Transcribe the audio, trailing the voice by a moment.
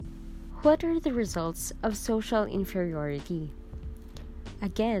What are the results of social inferiority?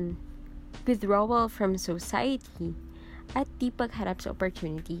 Again, withdrawal from society at di pagharap sa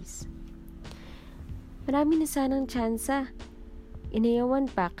opportunities. Marami na sanang tsansa. Inayawan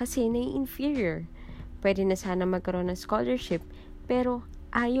pa kasi nai-inferior. Pwede na sana magkaroon ng scholarship pero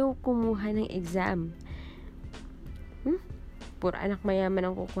ayaw kumuha ng exam. Puro anak mayaman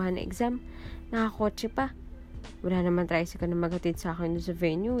ang kukuha ng exam. Nakakotse pa. Wala naman tricycle na maghatid sa akin doon sa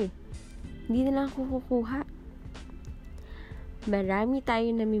venue eh. Hindi na lang ako kukuha. Marami tayo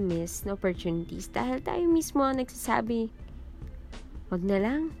nami-miss na opportunities dahil tayo mismo ang nagsasabi, wag na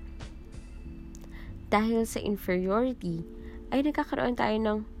lang. Dahil sa inferiority, ay nagkakaroon tayo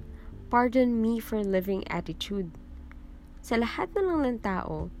ng pardon me for living attitude. Sa lahat na lang ng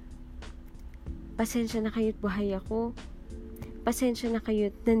tao, pasensya na kayo't buhay ako. Pasensya na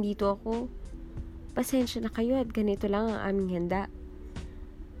kayo't nandito ako. Pasensya na kayo at ganito lang ang aming handa.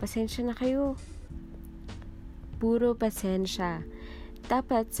 Pasensya na kayo. Puro pasensya.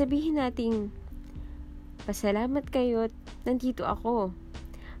 Dapat sabihin nating, pasalamat kayo at nandito ako.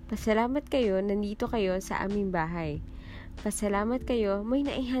 Pasalamat kayo, nandito kayo sa aming bahay. Pasalamat kayo, may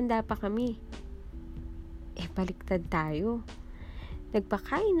naihanda pa kami. Baliktad tayo.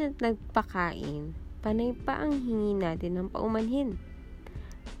 Nagpakain at nagpakain, panay pa ang hingi natin ng paumanhin.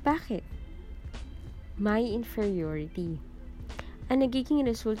 Bakit? May inferiority. Ang nagiging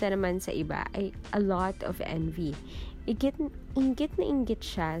resulta naman sa iba ay a lot of envy. Inggit na inggit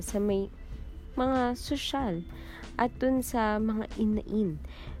siya sa may mga sosyal at dun sa mga in-na-in.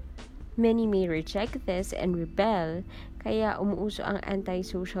 Many may reject this and rebel, kaya umuuso ang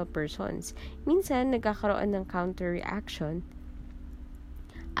anti-social persons. Minsan, nagkakaroon ng counter-reaction.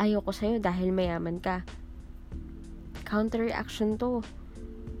 Ayaw ko sa'yo dahil mayaman ka. Counter-reaction to.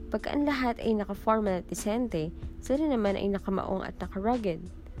 Pagka ang lahat ay naka-formal at decente, sila naman ay nakamaong at naka-rugged.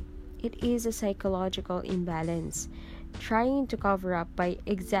 It is a psychological imbalance. Trying to cover up by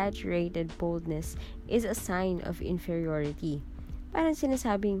exaggerated boldness is a sign of inferiority. Parang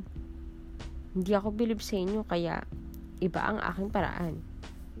sinasabing, hindi ako bilib sa inyo kaya iba ang aking paraan.